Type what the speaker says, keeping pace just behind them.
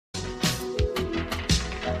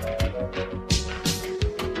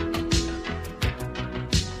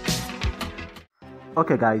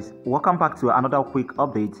Okay guys, welcome back to another quick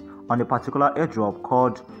update on a particular airdrop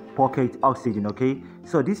called Pocket Oxygen. Okay,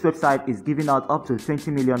 so this website is giving out up to 20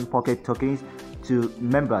 million pocket tokens to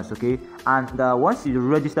members. Okay, and once you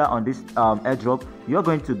register on this airdrop, you're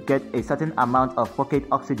going to get a certain amount of Pocket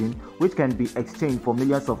Oxygen which can be exchanged for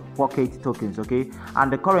millions of pocket tokens. Okay,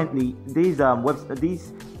 and currently this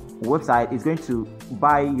website is going to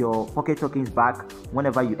buy your pocket tokens back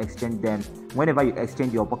whenever you exchange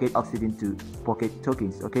your Pocket Oxygen to pocket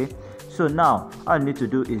tokens. Okay, so now all you need to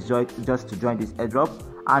do is just to join this airdrop,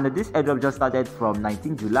 and this airdrop just started from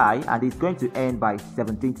 19th July and it's going to end by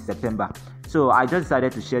 17th September. So I just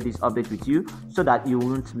decided to share this update with you so that you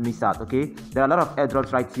won't miss out. Okay, there are a lot of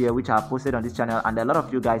airdrops right here which are posted on this channel, and a lot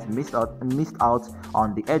of you guys missed out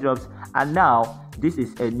on the airdrops, and now this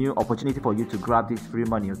is a new opportunity for you to grab this free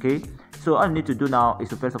money. Okay, so all you need to do now is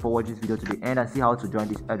to first of all watch this video to the end and see how to join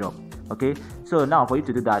this airdrop. Okay, so now for you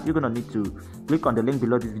to do that, you're gonna need to click on the link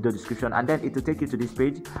below this video description, and then it will take you to this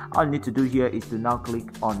page. All you need to do here is to now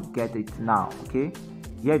click on get it now. Okay,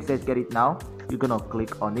 here it says get it now. You're gonna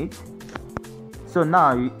click on it. So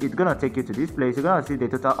now it's gonna take you to this place. You're gonna see the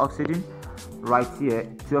total oxygen right here,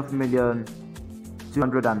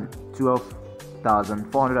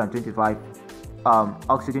 12,212,425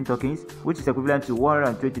 oxygen tokens, which is equivalent to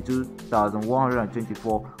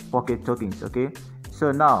 122,124 pocket tokens. Okay,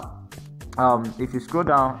 so now if you scroll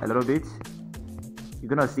down a little bit, you're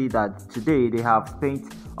gonna see that today they have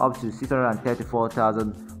spent up to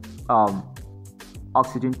 634,000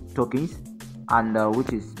 oxygen tokens, and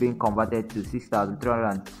which is being converted to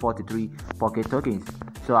 6,343 pocket tokens,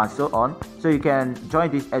 so and so on. So you can join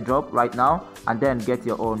this airdrop right now and then get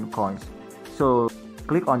your own coins. So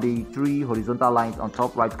click on the three horizontal lines on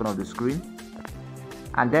top right corner of the screen,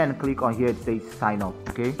 and then click on here it says sign up.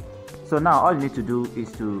 Okay, so now all you need to do is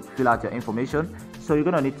to fill out your information. So you're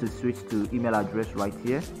gonna need to switch to email address right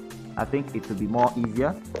here. I think it will be more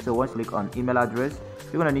easier. So once you click on email address,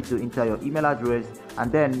 you're gonna need to enter your email address,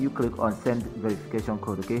 and then you click on send verification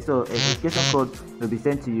code. Okay, so a verification code will be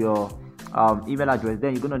sent to your email address.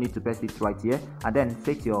 Then you're gonna need to paste it right here, and then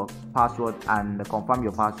set your password and confirm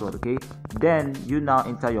your password. Okay, then you now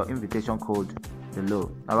enter your invitation code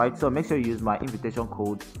below. All right, so make sure you use my invitation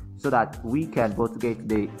code so that we can both get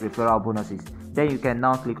the referral bonuses. Then you can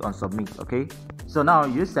now click on submit. Okay, so now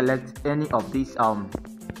you select any of these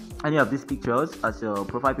pictures as your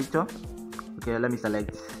profile picture. Okay, let me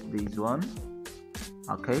select this one.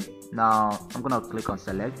 Okay, now I'm gonna click on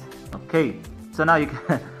select. Okay, so now you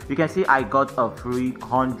can see I got a free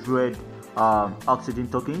 100 oxygen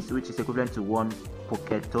tokens, which is equivalent to 1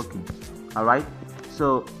 pocket token. All right,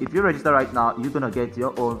 so if you register right now, you're gonna get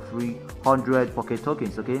your own free 100 pocket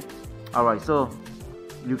tokens. Okay, all right, so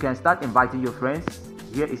you can start inviting your friends.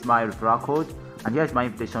 Here is my referral code, and here is my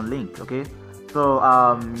invitation link. Okay, so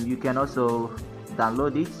you can also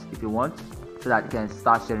download it if you want, so that you can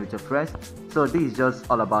start sharing with your friends. So this is just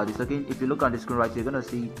all about this. Okay, if you look on the screen right, you're gonna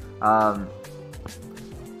see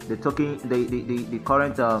the token, the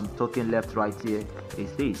current token left right here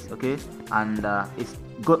is this. Okay, and it's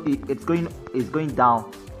going down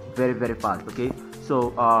very fast. Okay,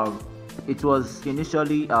 so it was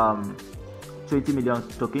initially 20 million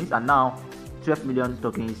tokens, and now 12 million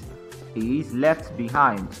tokens is left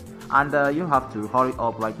behind, and you have to hurry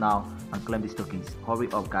up right now and claim these tokens. Hurry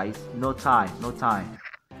up guys, no time.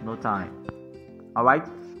 All right,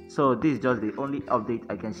 so this is just the only update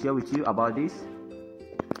I can share with you about this.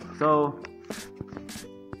 So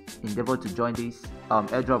endeavor to join this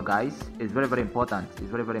airdrop guys. It's very important.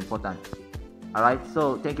 All right,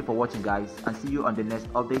 so thank you for watching guys, and see you on the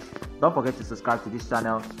next update. Don't forget to subscribe to this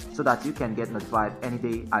channel so that you can get notified any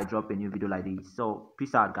day I drop a new video like this. So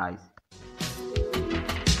peace out guys.